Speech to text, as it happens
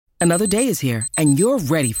Another day is here, and you're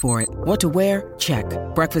ready for it. What to wear? Check.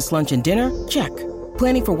 Breakfast, lunch, and dinner? Check.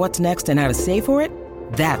 Planning for what's next and how to save for it?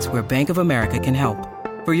 That's where Bank of America can help.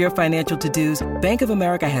 For your financial to-dos, Bank of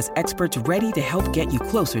America has experts ready to help get you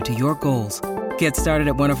closer to your goals. Get started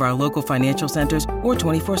at one of our local financial centers or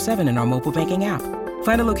 24/7 in our mobile banking app.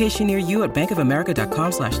 Find a location near you at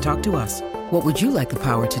bankofamerica.com/talktous. What would you like the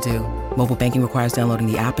power to do? Mobile banking requires downloading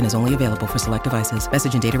the app and is only available for select devices.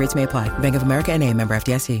 Message and data rates may apply. Bank of America N.A., member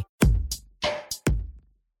FDIC.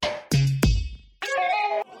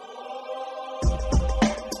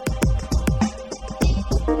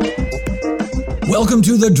 Welcome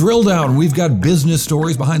to the Drill Down. We've got business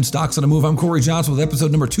stories behind stocks on the move. I'm Corey Johnson with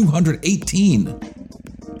episode number 218.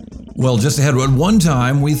 Well, just ahead, at one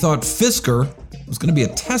time we thought Fisker was going to be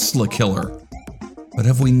a Tesla killer. But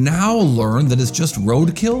have we now learned that it's just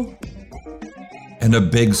roadkill? And a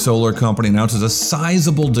big solar company announces a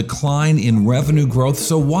sizable decline in revenue growth.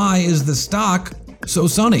 So why is the stock so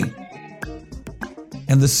sunny?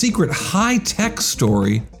 And the secret high-tech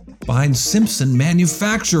story behind Simpson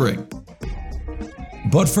manufacturing.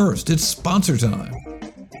 But first, it's sponsor time.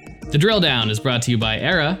 The Drill Down is brought to you by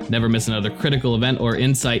Era. Never miss another critical event or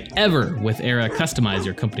insight ever with Era. Customize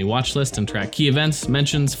your company watch list and track key events,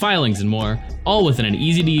 mentions, filings, and more, all within an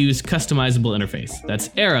easy-to-use, customizable interface. That's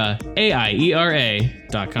Era,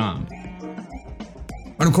 AIERA.com.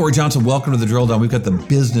 I'm Corey Johnson. Welcome to the Drill Down. We've got the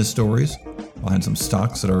business stories behind some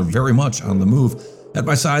stocks that are very much on the move. At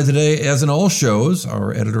my side today, as in all shows,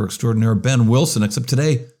 our editor extraordinaire, Ben Wilson, except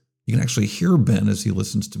today, you can actually hear Ben as he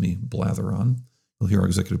listens to me blather on. You'll hear our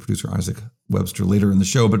executive producer, Isaac Webster, later in the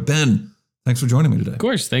show. But Ben, thanks for joining me today. Of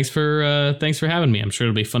course. Thanks for having me. I'm sure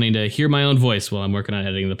it'll be funny to hear my own voice while I'm working on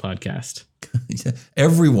editing the podcast. Yeah,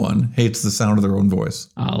 everyone hates the sound of their own voice.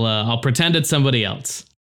 I'll pretend it's somebody else.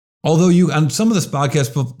 Although you, on some of this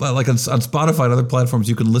podcast, like on Spotify and other platforms,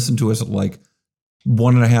 you can listen to us at like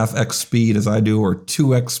 1.5x speed as I do, or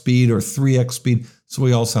 2x speed, or 3x speed. So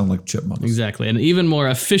we all sound like chipmunks. Exactly. An even more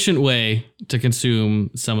efficient way to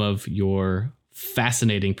consume some of your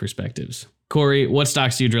fascinating perspectives. Corey, what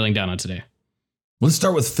stocks are you drilling down on today? Let's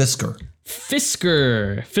start with Fisker.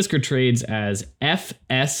 Fisker trades as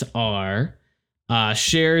FSR.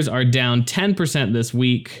 Shares are down 10% this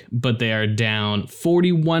week, but they are down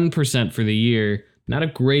 41% for the year. Not a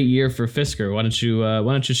great year for Fisker. Why don't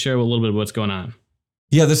you share a little bit of what's going on?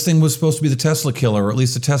 Yeah, this thing was supposed to be the Tesla killer, or at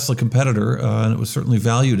least a Tesla competitor, and it was certainly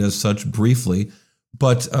valued as such briefly.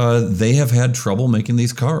 But they have had trouble making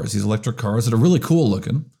these cars, these electric cars that are really cool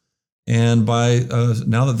looking. And by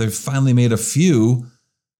now that they've finally made a few,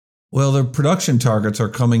 well, their production targets are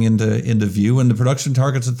coming into view, and the production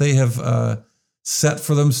targets that they have set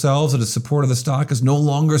for themselves that is support of the stock is no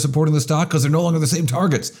longer supporting the stock because they're no longer the same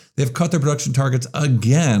targets. They've cut their production targets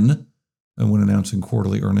again, and when announcing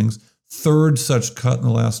quarterly earnings. Third such cut in the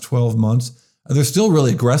last 12 months. They're still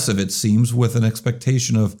really aggressive, it seems, with an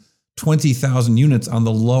expectation of 20,000 units on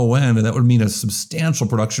the low end, and that would mean a substantial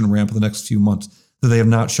production ramp in the next few months that they have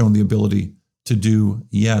not shown the ability to do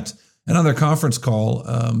yet. And on their conference call,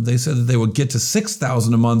 they said that they would get to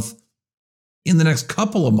 6,000 a month in the next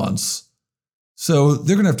couple of months. So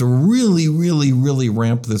they're going to have to really, really, really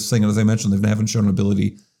ramp this thing. And as I mentioned, they haven't shown an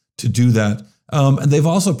ability to do that. And they've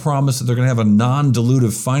also promised that they're going to have a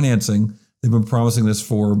non-dilutive financing. They've been promising this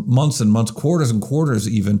for months and months, quarters and quarters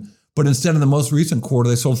even. But instead, in the most recent quarter,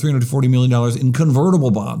 they sold $340 million in convertible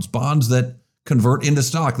bonds that convert into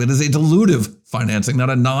stock. That is a dilutive financing, not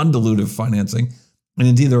a non-dilutive financing. And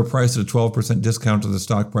indeed, they were priced at a 12% discount to the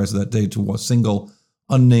stock price of that day to a single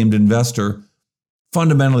unnamed investor.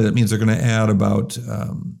 Fundamentally, that means they're going to add about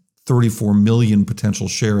 34 million potential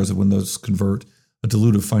shares when those convert. A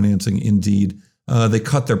dilutive financing indeed. They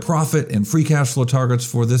cut their profit and free cash flow targets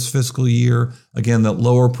for this fiscal year. Again, that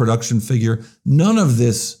lower production figure. None of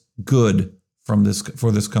this good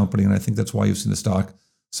for this company, and I think that's why you've seen the stock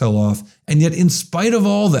sell off. And yet, in spite of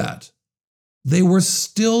all that, they were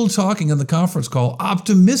still talking on the conference call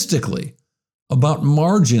optimistically about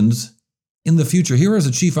margins in the future. Here is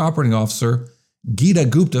a chief operating officer, Geeta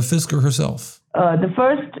Gupta-Fisker herself. The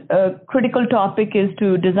first critical topic is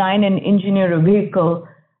to design and engineer a vehicle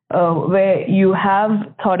where you have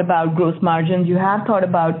thought about gross margins, you have thought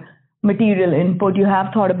about material input, you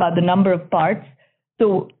have thought about the number of parts.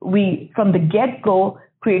 So we, from the get-go,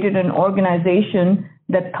 created an organization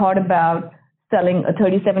that thought about selling a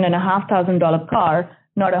 $37,500 car,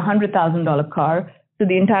 not a $100,000 car. So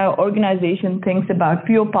the entire organization thinks about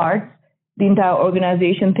fewer parts. The entire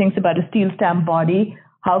organization thinks about a steel stamp body.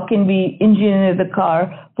 How can we engineer the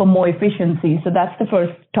car for more efficiency? So that's the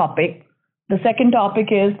first topic. The second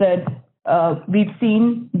topic is that we've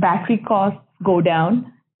seen battery costs go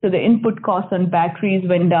down. So the input costs on batteries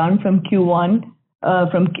went down from Q1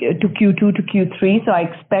 to Q2 to Q3. So I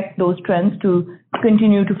expect those trends to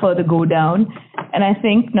continue to further go down. And I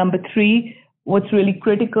think number three, what's really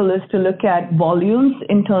critical is to look at volumes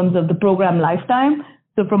in terms of the program lifetime.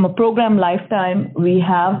 So from a program lifetime, we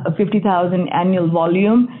have a 50,000 annual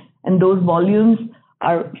volume, and those volumes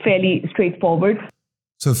are fairly straightforward.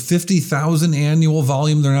 So 50,000 annual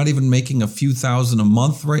volume, they're not even making a few thousand a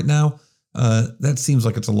month right now. That seems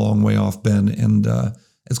like it's a long way off, Ben. And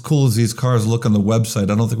as cool as these cars look on the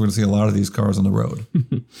website, I don't think we're going to see a lot of these cars on the road.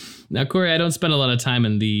 Now, Corey, I don't spend a lot of time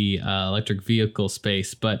in the electric vehicle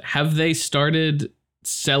space, but have they started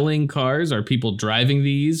selling cars? Are people driving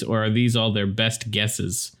these, or are these all their best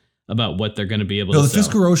guesses about what they're going to be able to sell? The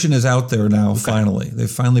Fisker Ocean is out there now, finally. They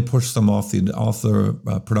finally pushed them off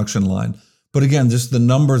the production line. But again, just the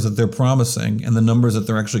numbers that they're promising and the numbers that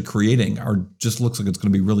they're actually creating just looks like it's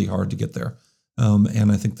going to be really hard to get there.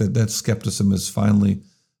 And I think that skepticism is finally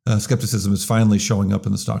showing up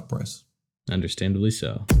in the stock price. Understandably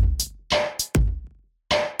so.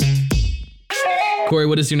 Corey,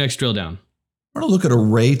 what is your next drill down? I want to look at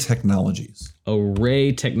Array Technologies.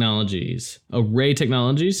 Array Technologies. Array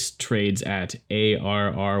Technologies trades at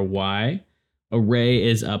ARRY. Array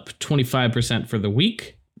is up 25% for the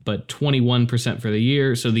week, but 21% for the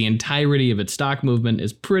year. So the entirety of its stock movement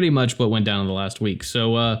is pretty much what went down in the last week.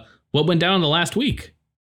 So what went down in the last week?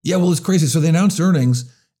 Yeah, well, it's crazy. So they announced earnings,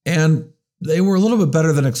 and they were a little bit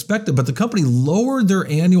better than expected, but the company lowered their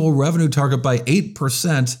annual revenue target by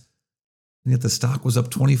 8%. And yet the stock was up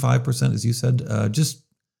 25%, as you said.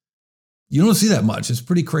 You don't see that much. It's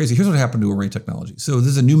pretty crazy. Here's what happened to Array Technology. So this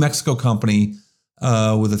is a New Mexico company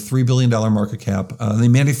with a $3 billion market cap. They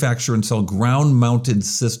manufacture and sell ground-mounted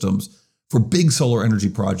systems for big solar energy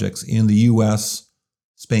projects in the U.S.,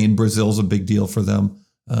 Spain, Brazil's a big deal for them,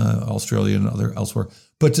 Australia and elsewhere.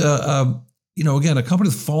 But again, a company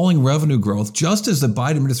with falling revenue growth, just as the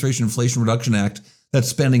Biden administration Inflation Reduction Act, that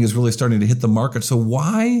spending is really starting to hit the market. So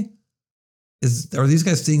why are these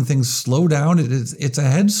guys seeing things slow down? It's a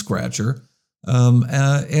head scratcher. And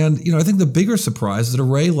I think the bigger surprise is that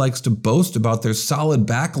Array likes to boast about their solid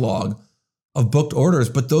backlog of booked orders,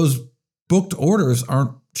 but those booked orders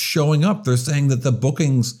aren't showing up. They're saying that the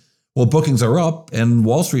bookings are up, and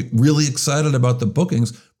Wall Street really excited about the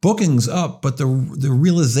bookings up, but the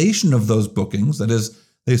realization of those bookings, that is,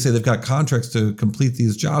 they say they've got contracts to complete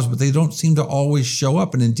these jobs, but they don't seem to always show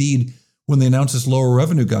up. And indeed, when they announced this lower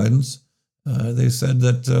revenue guidance, they said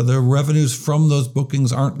that the revenues from those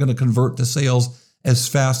bookings aren't going to convert to sales as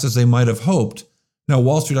fast as they might have hoped. Now,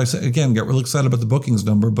 Wall Street, again, got really excited about the bookings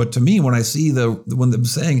number. But to me, when I see when they're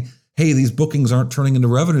saying, hey, these bookings aren't turning into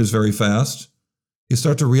revenues very fast, you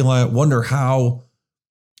start to wonder how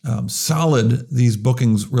solid these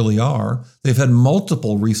bookings really are. They've had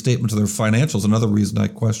multiple restatements of their financials. Another reason I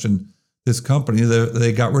question this company,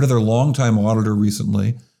 they got rid of their longtime auditor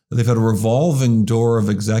recently. They've had a revolving door of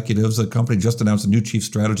executives. The company just announced a new chief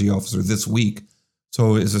strategy officer this week.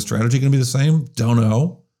 So is the strategy going to be the same? Don't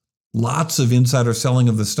know. Lots of insider selling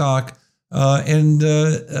of the stock. And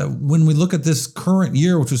when we look at this current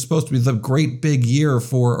year, which was supposed to be the great big year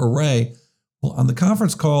for Array, well, on the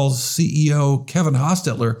conference call, CEO Kevin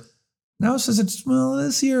Hostetler now says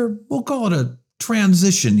this year, we'll call it a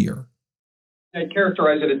transition year. I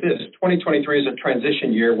characterize it as this. 2023 is a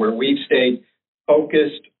transition year where we've stayed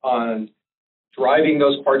focused on driving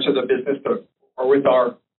those parts of the business that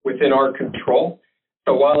are within our control.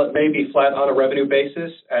 So while it may be flat on a revenue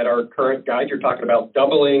basis at our current guide, you're talking about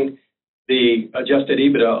doubling the adjusted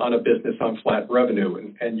EBITDA on a business on flat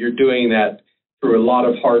revenue. And you're doing that through a lot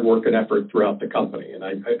of hard work and effort throughout the company. And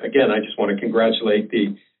I just want to congratulate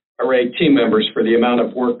the Array team members for the amount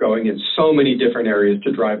of work going in so many different areas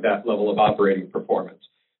to drive that level of operating performance.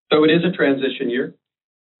 So it is a transition year.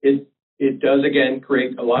 It does, again,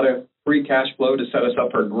 create a lot of free cash flow to set us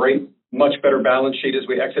up for a great, much better balance sheet as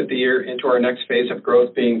we exit the year into our next phase of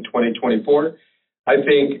growth being 2024. I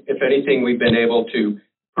think, if anything, we've been able to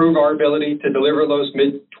prove our ability to deliver those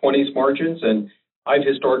mid-20s margins. And I've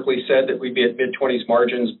historically said that we'd be at mid-20s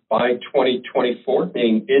margins by 2024,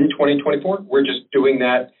 meaning in 2024. We're just doing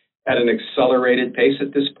that at an accelerated pace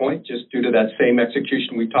at this point, just due to that same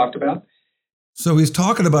execution we talked about. So he's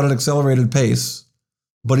talking about an accelerated pace,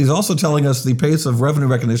 but he's also telling us the pace of revenue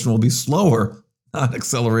recognition will be slower, not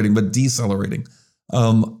accelerating, but decelerating.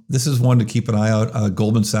 This is one to keep an eye out.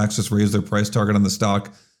 Goldman Sachs just raised their price target on the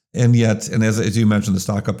stock. And as you mentioned, the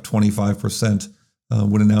stock up 25%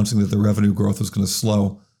 when announcing that the revenue growth was going to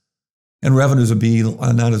slow. And revenues would be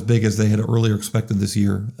not as big as they had earlier expected this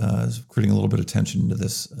year, creating a little bit of tension into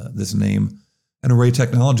this name. And Array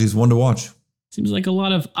Technologies, one to watch. Seems like a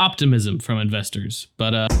lot of optimism from investors,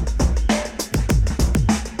 but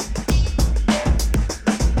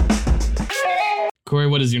Corey,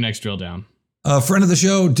 what is your next drill down? Friend of the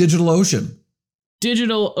show, DigitalOcean.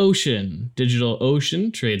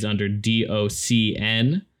 DigitalOcean trades under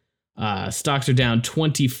DOCN. Stocks are down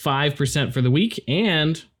 25% for the week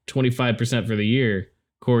and 25% for the year.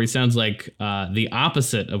 Corey, sounds like the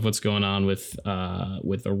opposite of what's going on with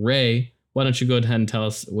Array. Why don't you go ahead and tell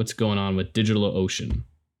us what's going on with DigitalOcean?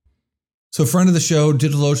 So, friend of the show,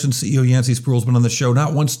 DigitalOcean CEO Yancey Spruill's been on the show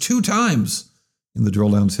not once, 2 times in the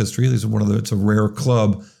drill down's history. It's a rare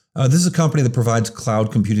club. This is a company that provides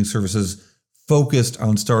cloud computing services focused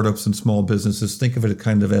on startups and small businesses. Think of it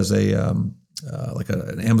kind of as an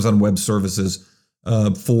Amazon Web Services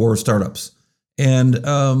for startups. And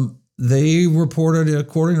they reported,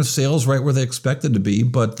 according to sales, right where they expected to be,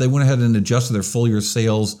 but they went ahead and adjusted their full year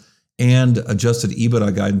sales and adjusted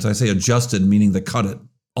EBITDA guidance. I say adjusted, meaning they cut it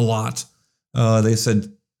a lot. They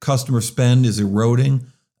said customer spend is eroding.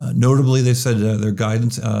 Notably, they said their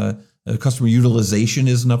guidance, customer utilization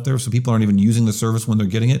isn't up there, so people aren't even using the service when they're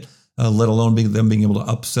getting it, let alone them being able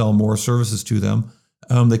to upsell more services to them.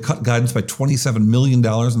 They cut guidance by $27 million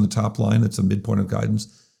in the top line. That's a midpoint of guidance.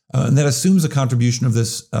 And that assumes a contribution of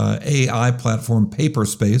this AI platform,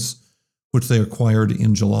 Paperspace, which they acquired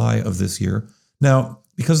in July of this year. Now,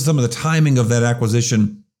 because of some of the timing of that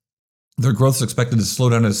acquisition, their growth is expected to slow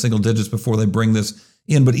down to single digits before they bring this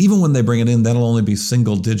in. But even when they bring it in, that'll only be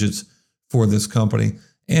single digits for this company.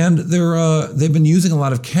 And they've been using a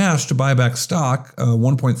lot of cash to buy back stock,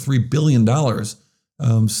 $1.3 billion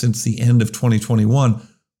since the end of 2021.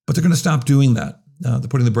 But they're going to stop doing that. They're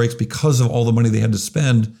putting the brakes because of all the money they had to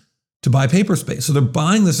spend to buy Paperspace. So they're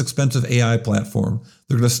buying this expensive AI platform.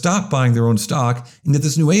 They're going to stop buying their own stock. And yet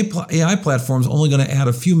this new AI platform is only going to add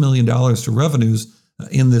a few $1 million to revenues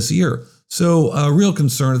in this year. So a real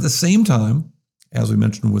concern. At the same time, as we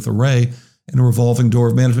mentioned with Array and a revolving door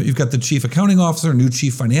of management, you've got the chief accounting officer, new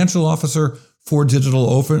chief financial officer for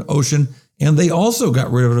DigitalOcean. And they also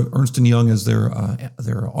got rid of Ernst & Young as their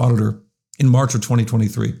auditor in March of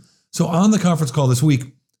 2023. So on the conference call this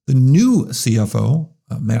week, the new CFO,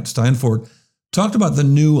 Matt Steinfort, talked about the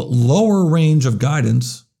new lower range of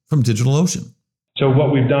guidance from DigitalOcean. So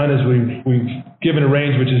what we've done is we've given a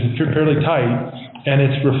range which is fairly tight, and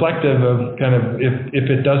it's reflective of kind of if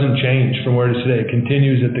it doesn't change from where it is today, it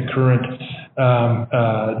continues at the current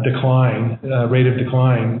rate of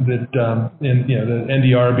decline that the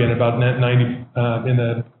NDR being about 90 in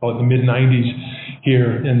the mid 90s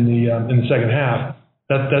here in the second half.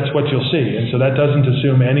 That's what you'll see, and so that doesn't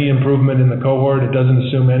assume any improvement in the cohort. It doesn't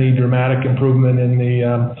assume any dramatic improvement in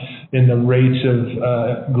the rates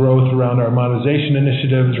of growth around our monetization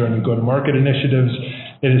initiatives or any go-to-market initiatives.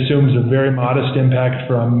 It assumes a very modest impact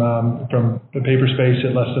from the Paperspace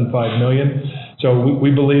at less than $5 million. So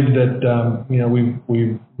we believe that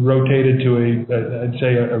we've rotated to I'd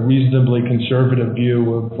say a reasonably conservative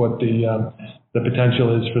view of what the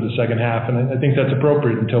potential is for the second half, and I think that's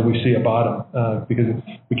appropriate until we see a bottom, because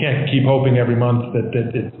we can't keep hoping every month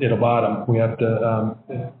that it'll bottom. We have to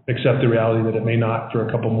accept the reality that it may not for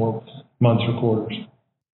a couple more months or quarters.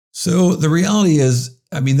 So the reality is,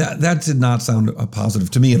 I mean, that did not sound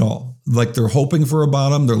positive to me at all. Like they're hoping for a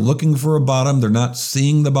bottom, they're looking for a bottom, they're not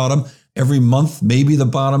seeing the bottom. Every month, maybe the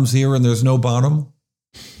bottom's here and there's no bottom.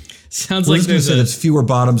 Sounds like it's fewer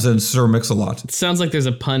bottoms than Sir Mix-a-Lot. It sounds like there's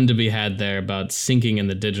a pun to be had there about sinking in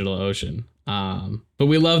the DigitalOcean. But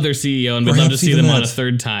we love their CEO, and we'd love to see them on a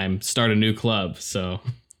third time start a new club. So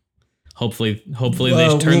hopefully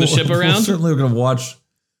they turn the ship around. Certainly, we're going to watch.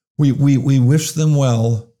 We wish them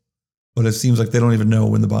well, but it seems like they don't even know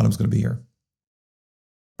when the bottom's going to be here.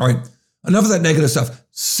 All right, enough of that negative stuff.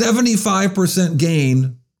 75%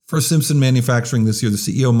 gain for Simpson Manufacturing this year. The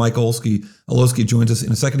CEO, Mike Olosky, joins us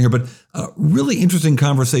in a second here. But really interesting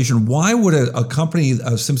conversation. Why would a company,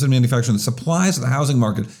 Simpson Manufacturing, that supplies the housing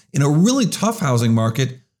market in a really tough housing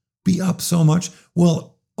market be up so much?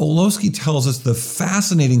 Well, Olosky tells us the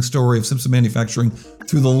fascinating story of Simpson Manufacturing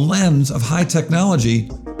through the lens of high technology.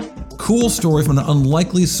 Cool story from an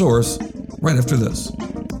unlikely source right after this.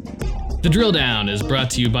 The Drill Down is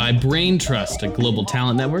brought to you by Brain Trust, a global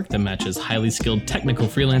talent network that matches highly skilled technical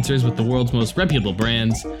freelancers with the world's most reputable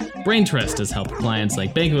brands. Brain Trust has helped clients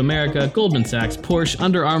like Bank of America, Goldman Sachs, Porsche,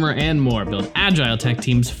 Under Armour, and more build agile tech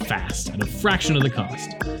teams fast at a fraction of the cost.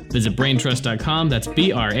 Visit braintrust.com, that's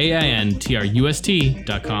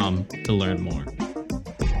BRAINTRUST.com, to learn more.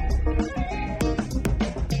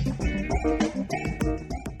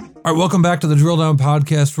 All right, welcome back to the Drill Down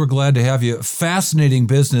podcast. We're glad to have you. Fascinating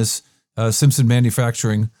business. Simpson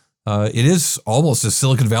Manufacturing, It is almost a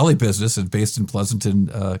Silicon Valley business. It's based in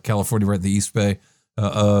Pleasanton, California, right in the East Bay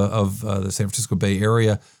of the San Francisco Bay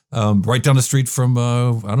Area, right down the street from,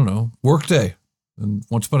 Workday and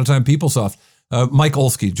once upon a time PeopleSoft. Mike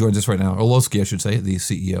Olosky joins us right now. Olosky, I should say, the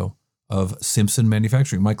CEO of Simpson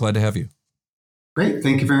Manufacturing. Mike, glad to have you. Great.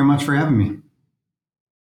 Thank you very much for having me.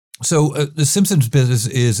 So the Simpsons business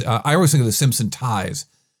is, I always think of the Simpson ties,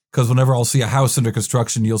 because whenever I'll see a house under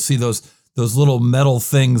construction, you'll see those little metal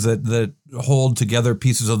things that hold together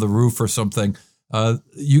pieces of the roof or something.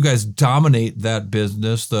 You guys dominate that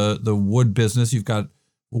business, the wood business. You've got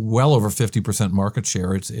well over 50% market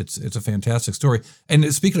share. It's a fantastic story.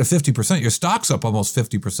 And speaking of 50%, your stock's up almost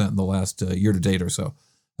 50% in the last year to date or so.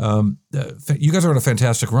 You guys are on a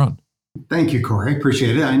fantastic run. Thank you, Corey. I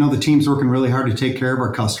appreciate it. I know the team's working really hard to take care of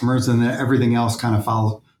our customers, and that everything else kind of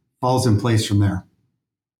falls in place from there.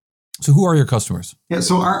 So who are your customers? Yeah,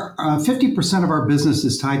 so our 50% of our business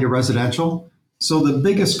is tied to residential. So the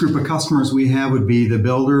biggest group of customers we have would be the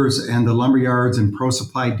builders and the lumber yards and pro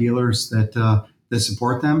supply dealers that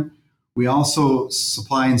support them. We also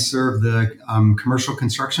supply and serve the commercial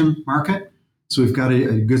construction market. So we've got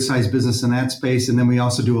a good sized business in that space. And then we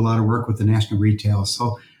also do a lot of work with the national retail.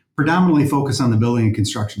 So predominantly focus on the building and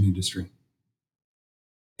construction industry.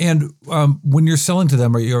 And when you're selling to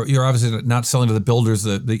them, you're obviously not selling to the builders,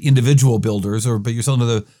 the individual builders, but you're selling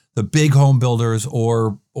to the big home builders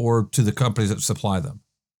or to the companies that supply them.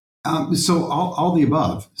 So all the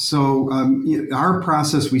above. So our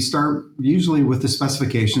process, we start usually with the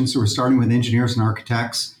specifications. So we're starting with engineers and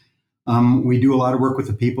architects. We do a lot of work with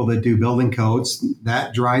the people that do building codes.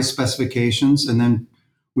 That drives specifications, and then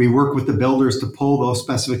we work with the builders to pull those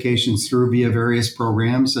specifications through via various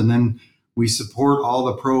programs, and then we support all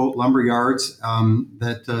the pro lumber yards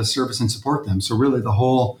that service and support them. So really the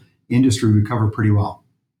whole industry we cover pretty well.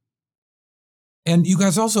 And you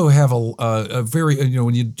guys also have a very,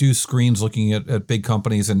 when you do screens looking at big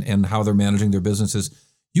companies and how they're managing their businesses,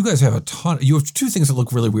 you guys have you have two things that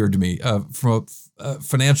look really weird to me from a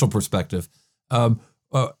financial perspective, not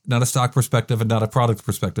a stock perspective and not a product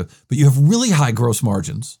perspective, but you have really high gross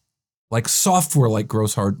margins, like software-like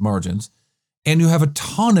gross margins. And you have a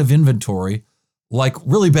ton of inventory, like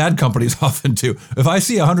really bad companies often do. If I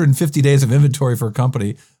see 150 days of inventory for a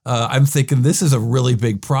company, I'm thinking this is a really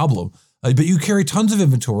big problem. But you carry tons of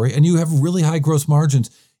inventory and you have really high gross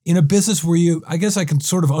margins in a business where I guess I can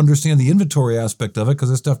sort of understand the inventory aspect of it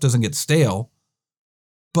because this stuff doesn't get stale.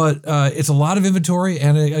 But it's a lot of inventory,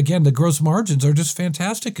 and again, the gross margins are just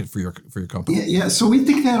fantastic for your company. Yeah. So we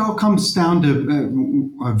think that all comes down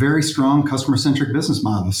to a very strong customer-centric business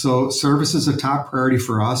model. So service is a top priority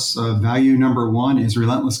for us. Value number one is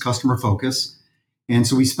relentless customer focus, and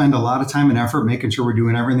so we spend a lot of time and effort making sure we're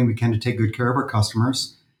doing everything we can to take good care of our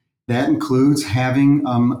customers. That includes having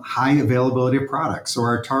high availability of products. So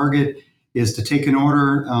our target is to take an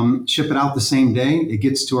order, ship it out the same day. It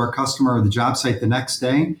gets to our customer or the job site the next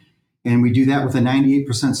day. And we do that with a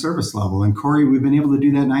 98% service level. And Corey, we've been able to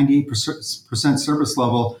do that 98% service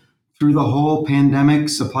level through the whole pandemic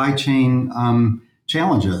supply chain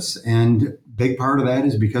challenges. And big part of that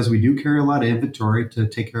is because we do carry a lot of inventory to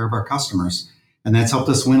take care of our customers. And that's helped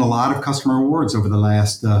us win a lot of customer awards over the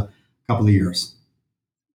last couple of years.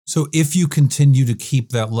 So if you continue to keep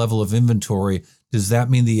that level of inventory, does that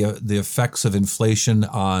mean the effects of inflation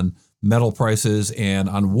on metal prices and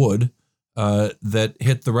on wood that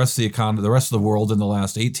hit the rest of the economy, the rest of the world in the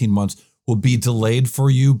last 18 months will be delayed for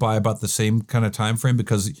you by about the same kind of time frame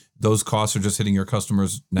because those costs are just hitting your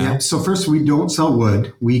customers now? Yeah. So first, we don't sell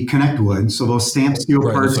wood. We connect wood. So those stamped steel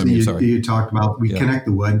parts that you talked about, we connect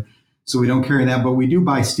the wood. So we don't carry that, but we do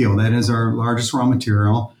buy steel. That is our largest raw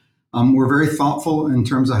material. We're very thoughtful in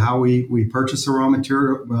terms of how we purchase the raw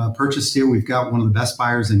material, purchase steel. We've got one of the best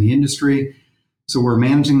buyers in the industry. So we're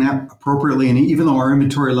managing that appropriately. And even though our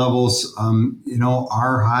inventory levels,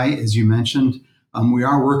 are high, as you mentioned, we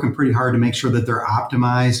are working pretty hard to make sure that they're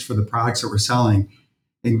optimized for the products that we're selling.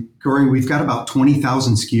 And Corey, we've got about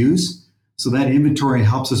 20,000 SKUs. So that inventory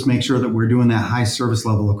helps us make sure that we're doing that high service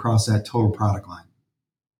level across that total product line.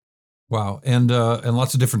 Wow. And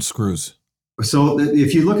lots of different screws. So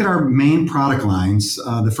if you look at our main product lines,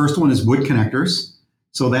 the first one is wood connectors.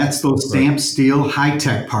 So that's those stamped steel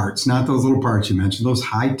high-tech parts, not those little parts you mentioned, those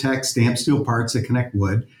high-tech stamped steel parts that connect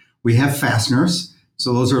wood. We have fasteners.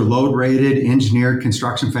 So those are load-rated, engineered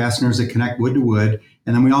construction fasteners that connect wood to wood.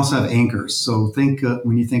 And then we also have anchors. So think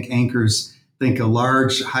when you think anchors, think a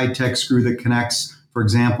large high-tech screw that connects, for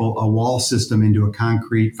example, a wall system into a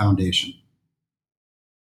concrete foundation.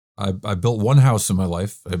 I built one house in my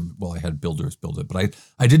life. I had builders build it, but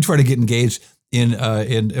I did try to get engaged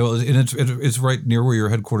It's right near where your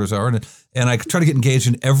headquarters are, and I try to get engaged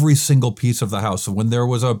in every single piece of the house. So when there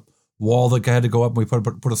was a wall that had to go up, and we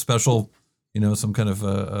put a special, some kind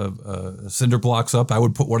of cinder blocks up, I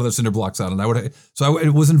would put one of the cinder blocks on, and I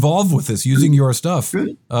was involved with this using your stuff,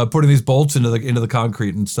 putting these bolts into the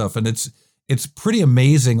concrete and stuff, and it's pretty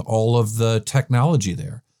amazing, all of the technology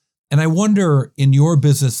there. And I wonder, in your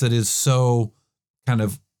business that is so kind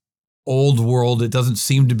of old world, it doesn't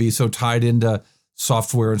seem to be so tied into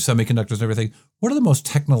software and semiconductors and everything, what are the most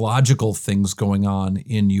technological things going on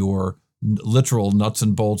in your literal nuts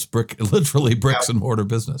and bolts, literally bricks and mortar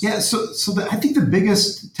business? Yeah, I think the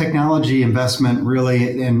biggest technology investment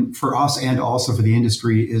really, and for us and also for the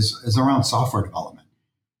industry, is around software development.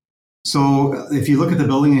 So if you look at the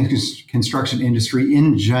building and construction industry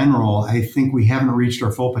in general, I think we haven't reached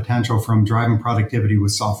our full potential from driving productivity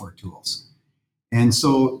with software tools. And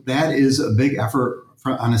so that is a big effort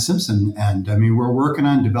on a Simpson end. I mean, we're working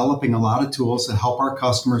on developing a lot of tools that help our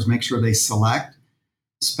customers make sure they select,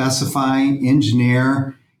 specify,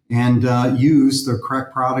 engineer, and use the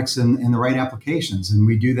correct products in the right applications. And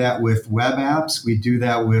we do that with web apps. We do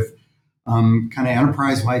that with kind of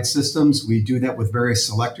enterprise-wide systems. We do that with various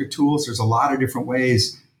selector tools. There's a lot of different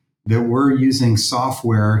ways that we're using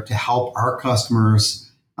software to help our customers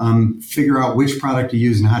figure out which product to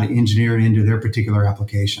use and how to engineer it into their particular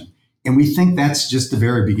application. And we think that's just the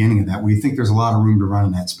very beginning of that. We think there's a lot of room to run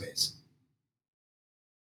in that space.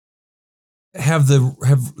 Have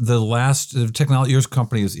the last technology, your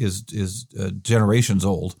company is generations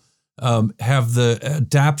old. Have the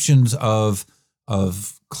adaptions of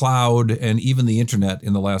cloud and even the internet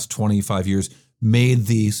in the last 25 years made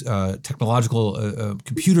these technological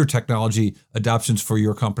computer technology adoptions for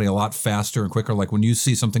your company a lot faster and quicker? Like when you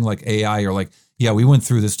see something like AI, you're like, yeah, we went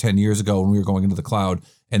through this 10 years ago when we were going into the cloud,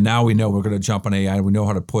 and now we know we're going to jump on AI. And we know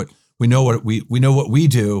how to we know what we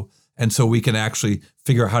do, and so we can actually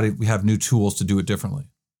figure out we have new tools to do it differently.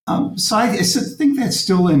 So I think that's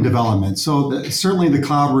still in development. So certainly the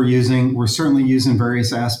cloud we're certainly using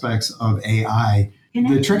various aspects of AI.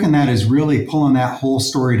 The trick in that is really pulling that whole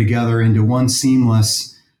story together into one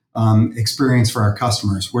seamless experience for our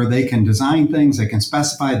customers, where they can design things, they can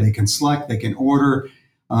specify, they can select, they can order,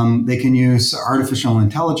 they can use artificial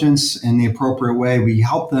intelligence in the appropriate way. We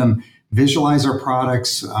help them visualize our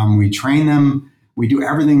products, we train them, we do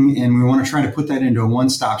everything, and we want to try to put that into a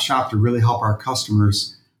one-stop shop to really help our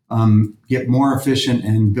customers get more efficient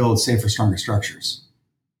and build safer, stronger structures.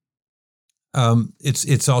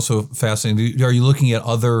 It's also fascinating. Are you looking at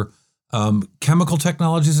other chemical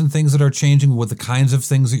technologies and things that are changing with the kinds of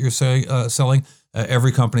things that you're selling?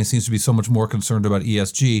 Every company seems to be so much more concerned about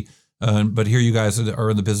ESG, but here you guys are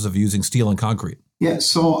in the business of using steel and concrete. Yeah,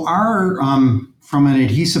 so our from an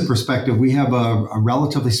adhesive perspective, we have a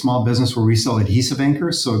relatively small business where we sell adhesive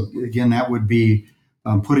anchors. So again, that would be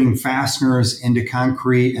putting fasteners into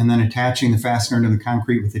concrete and then attaching the fastener to the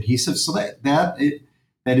concrete with adhesive. So that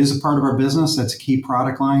is a part of our business. That's a key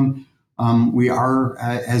product line. We are,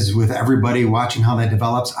 as with everybody, watching how that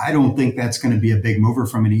develops. I don't think that's going to be a big mover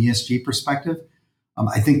from an ESG perspective.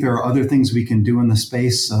 I think there are other things we can do in the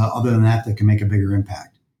space other than that can make a bigger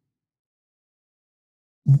impact.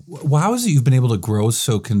 Well, how is it you've been able to grow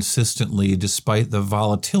so consistently despite the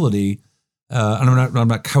volatility? And I'm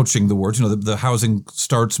not couching the words. The housing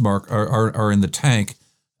starts are in the tank,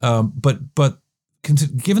 but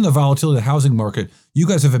given the volatility of the housing market, you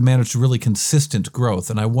guys have managed really consistent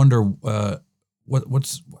growth. And I wonder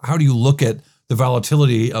how do you look at the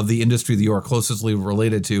volatility of the industry that you are closely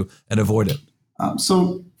related to and avoid it?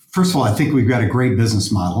 So first of all, I think we've got a great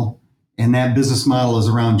business model. And that business model is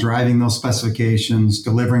around driving those specifications,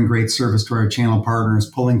 delivering great service to our channel partners,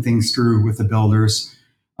 pulling things through with the builders.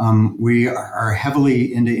 We are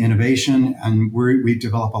heavily into innovation, and we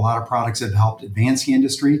develop a lot of products that have helped advance the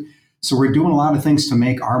industry. So we're doing a lot of things to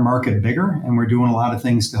make our market bigger, and we're doing a lot of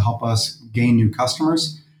things to help us gain new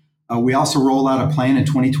customers. We also roll out a plan in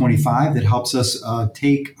 2025 that helps us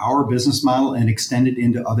take our business model and extend it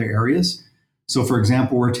into other areas. So for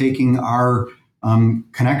example, we're taking our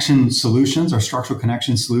connection solutions, our structural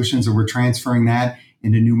connection solutions, and we're transferring that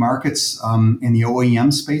into new markets in the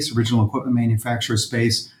OEM space, original equipment manufacturer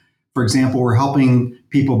space. For example, we're helping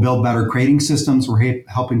people build better crating systems. We're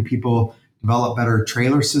helping people develop better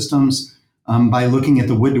trailer systems by looking at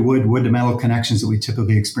the wood-to-wood, wood-to-metal connections that we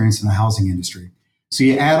typically experience in the housing industry. So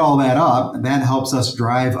you add all that up, that helps us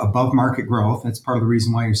drive above market growth. That's part of the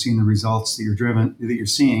reason why you're seeing the results that you're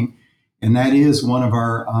seeing. And that is one of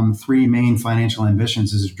our three main financial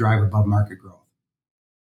ambitions, is to drive above market growth.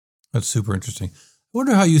 That's super interesting.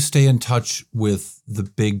 wonder how you stay in touch with the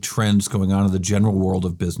big trends going on in the general world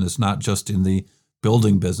of business, not just in the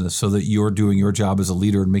building business, so that you're doing your job as a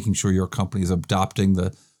leader and making sure your company is adopting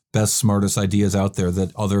the best, smartest ideas out there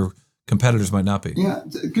that other competitors might not be. Yeah,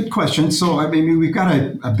 good question. So, I mean, we've got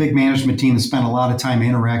a big management team that spent a lot of time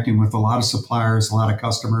interacting with a lot of suppliers, a lot of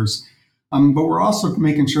customers. But we're also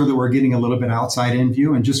making sure that we're getting a little bit outside in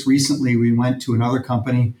view. And just recently, we went to another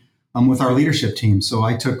company with our leadership team. So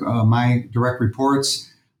I took my direct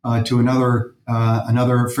reports to another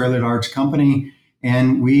fairly large company,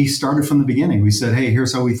 and we started from the beginning. We said, hey,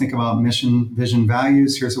 here's how we think about mission, vision,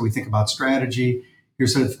 values. Here's how we think about strategy.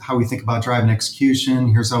 Here's how we think about driving execution.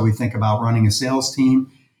 Here's how we think about running a sales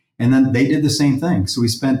team. And then they did the same thing. So we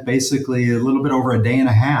spent basically a little bit over a day and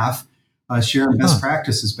a half sharing best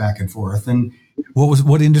practices back and forth. And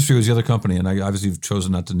what industry was the other company? And obviously you've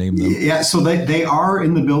chosen not to name them. Yeah, so they are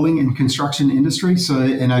in the building and construction industry. So,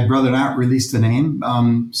 and I'd rather not release the name.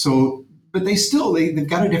 But they've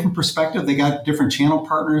got a different perspective. They got different channel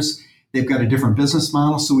partners. They've got a different business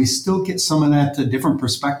model. So we still get some of that different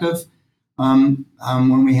perspective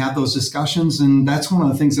when we have those discussions. And that's one of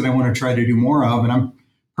the things that I want to try to do more of. And I'm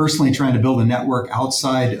personally trying to build a network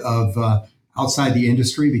outside the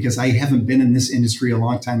industry, because I haven't been in this industry a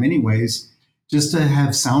long time anyways, just to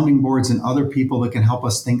have sounding boards and other people that can help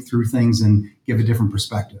us think through things and give a different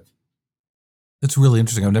perspective. It's really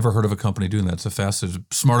interesting. I've never heard of a company doing that. It's a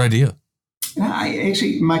smart idea. Yeah,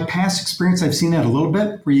 my past experience, I've seen that a little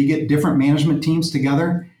bit, where you get different management teams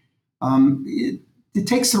together. It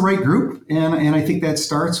takes the right group, and I think that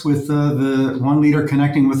starts with the one leader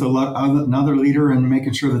connecting with another leader and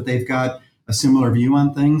making sure that they've got a similar view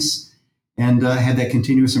on things and have that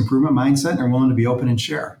continuous improvement mindset and are willing to be open and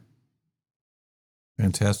share.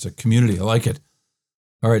 Fantastic. Community. I like it.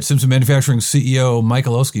 All right. Simpson Manufacturing CEO, Mike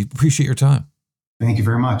Olosky, appreciate your time. Thank you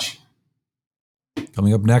very much.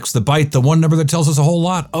 Coming up next, The Bite, the one number that tells us a whole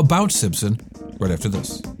lot about Simpson, right after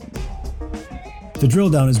this. The Drill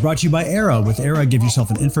Down is brought to you by Era. With Era, give yourself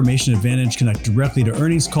an information advantage. Connect directly to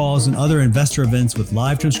earnings calls and other investor events with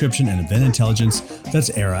live transcription and event intelligence. That's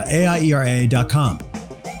Era, AIERA.com.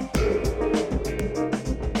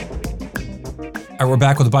 All right, we're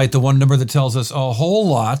back with The Bite, the one number that tells us a whole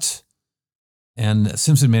lot. And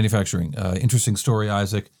Simpson Manufacturing, interesting story,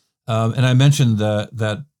 Isaac. And I mentioned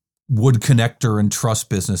that wood connector and truss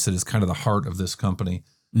business that is kind of the heart of this company.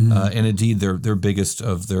 Mm-hmm. And indeed, they're biggest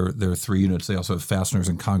of their three units. They also have fasteners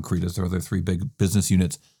and concrete as their other three big business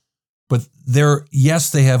units. But they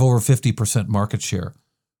have over 50% market share.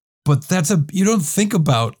 But you don't think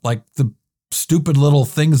about like the stupid little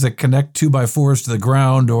things that connect 2x4s to the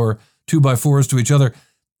ground or 2x4s to each other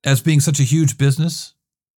as being such a huge business.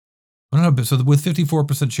 I don't know how big, so with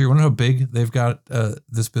 54% share, I wonder how big they've got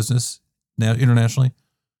this business now internationally.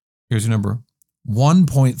 Here's your number.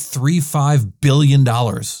 $1.35 billion.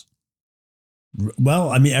 Well,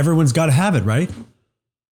 I mean, everyone's got to have it, right?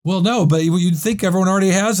 Well, no, but you'd think everyone already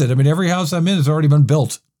has it. I mean, every house I'm in has already been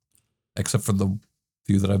built, except for the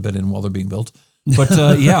few that I've been in while they're being built. But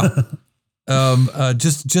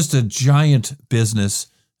just a giant business.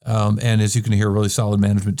 And as you can hear, a really solid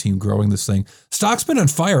management team growing this thing. Stock's been on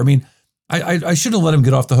fire. I mean, I shouldn't have let him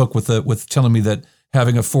get off the hook with telling me that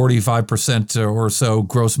having a 45% or so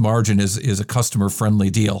gross margin is a customer-friendly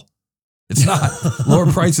deal. It's not. Lower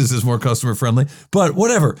prices is more customer-friendly. But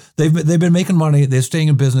whatever. They've been making money. They're staying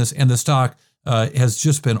in business. And the stock has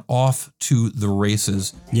just been off to the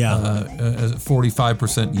races. Yeah.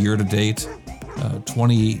 45% year-to-date,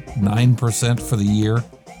 29% for the year,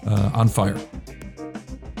 on fire.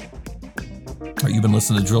 All right, you've been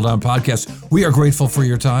listening to the Drill Down Podcast. We are grateful for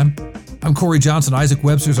your time. I'm Corey Johnson. Isaac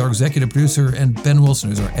Webster is our executive producer, and Ben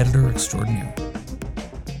Wilson is our editor extraordinaire.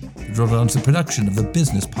 The Drill Down is a production of the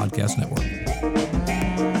Business Podcast Network.